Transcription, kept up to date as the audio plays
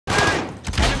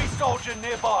soldier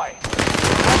nearby.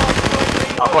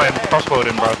 I got him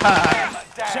crossbowed,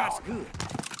 bro. Shots good.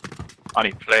 I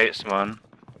need plates, man.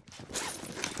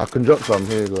 I can drop some.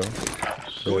 Here you go.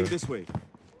 Going this way.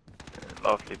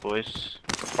 Lovely, boys.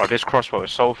 Bro, this crossbow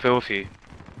is so filthy.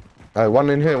 Hey, one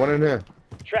in here, one in here.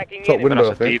 Tracking Top enemy. window, I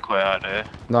That's a think. decoy out there.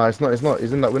 No, it's not. It's not.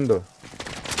 He's in that window.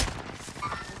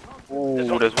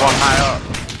 Ooh, there's one high up.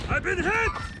 I've been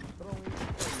hit.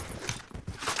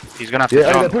 He's gonna have to Yeah,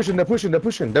 hey, they're jump. pushing. They're pushing. They're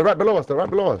pushing. They're right below us. They're right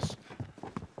below us.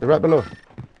 They're right below.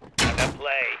 The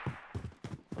play.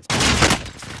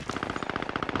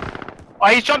 Oh,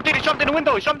 he's jumped in the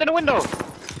window. He's jumped in the window.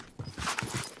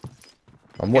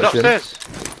 I'm He's watching. upstairs.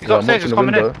 He's Yeah, I'm upstairs, watching he's the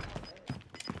coming window. in.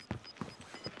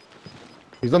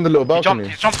 He's on the little balcony.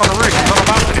 He's jumped on the roof. He's on the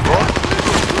balcony,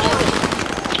 bro.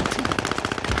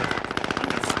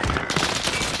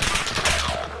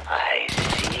 I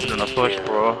see. He's on a push,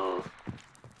 bro.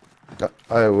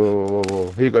 Hey,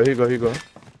 whoa. Here you go. Here you go. Here you go.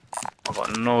 I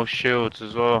got no shields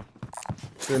as well.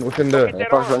 What's in there?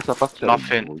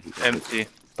 Nothing. Empty.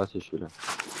 Ça c'est celui-là.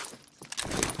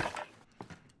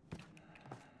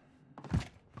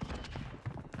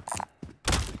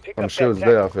 Pick Some up shields that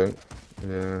there, I think.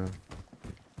 Yeah.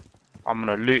 I'm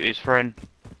gonna loot his friend.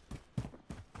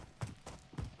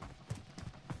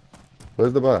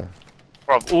 Where's the buy?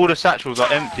 Bro, all the satchels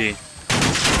are empty. Under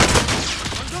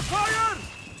fire.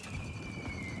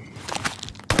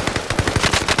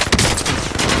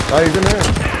 Oh, he's in there.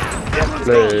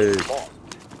 Play.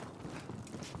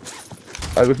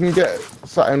 We can get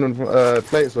something on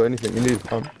plates or anything you need.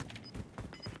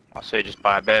 I say just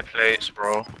buy bare plates,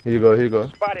 bro. Here you go. Here you go.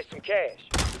 Spotted some cash.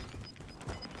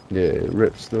 Yeah,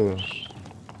 rip still.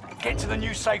 Get to the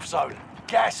new safe zone.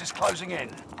 Gas is closing in.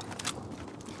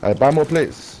 Buy more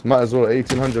plates. Might as well.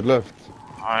 1800 left.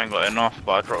 I ain't got enough,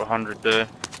 but I dropped 100 there.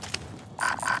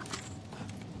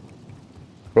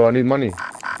 Bro, I need money.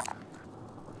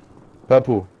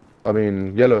 Purple. I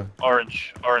mean, yellow.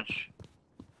 Orange.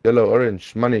 Yellow,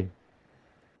 orange. Money.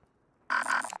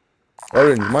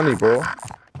 Orange, money, bro.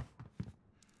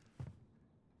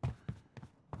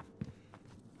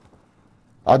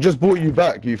 I just bought you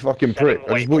back, you fucking prick.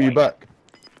 I just bought you back.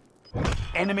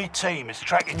 Enemy team is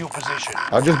tracking your position.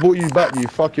 I just bought you back, you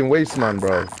fucking waste man,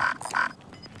 bro.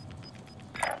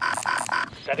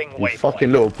 Setting You waypoint.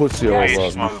 fucking little pussy, bro.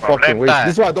 Yes, You man, fucking waste. back.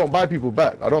 This is why I don't buy people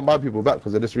back. I don't buy people back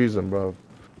because of this reason, bro.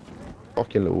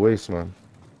 Fucking little waste, man.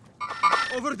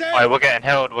 Over there. Alright, we're getting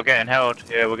held.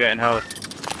 Yeah, we're getting held.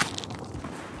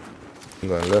 I'm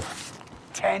going left.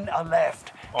 10 are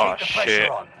left. Oh, Keep the pressure shit.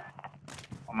 on.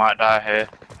 I might die here.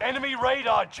 Enemy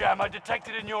radar jammer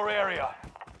detected in your area.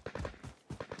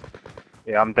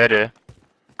 Yeah, I'm dead here.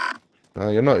 No,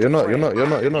 you're not. You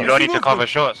don't need to cover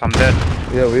shots, I'm dead.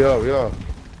 Yeah, we are.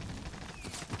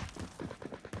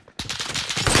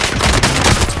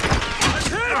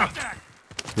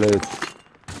 Played.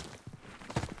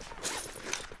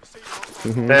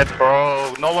 Dead,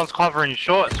 bro. No one's covering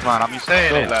shots, man. I'm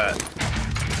saying it, like.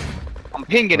 I'm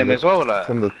pinging him as well, like.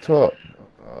 From the top.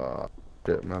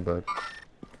 Shit, my bad.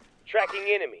 Tracking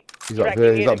enemy. He's up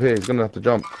here, he's gonna have to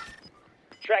jump.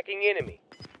 Tracking enemy.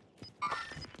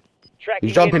 Tracking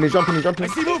He's jumping, enemy. he's jumping. I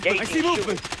see movement. I see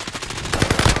movement.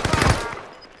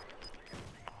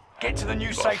 Get to the new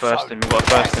We got safe first zone. him, we got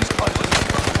first him. Gas is closing in.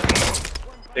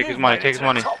 Take his You've money, made take it his to the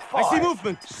money. top I see five.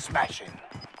 movement. Smashing.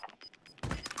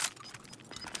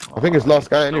 I think it's last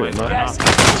guy anyway, man. Gas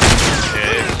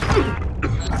Yeah.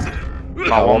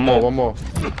 No, one more. One more.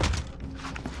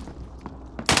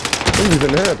 Who's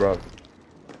in here, bro?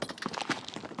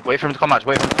 Wait for him to come out,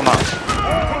 eliminated.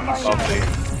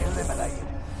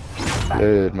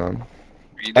 Dead, man.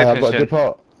 You Hey, did I've got to finish dip it.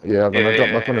 out. Yeah, I'm gonna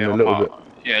jump back on him a little bit.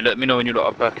 Yeah, let me know when you lot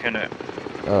are back in it.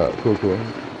 Alright, cool.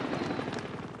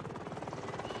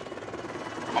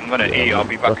 I'm gonna eat, I'll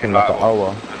be back in Like like an hour.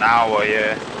 an hour,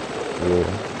 yeah.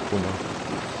 Yeah, cool, man.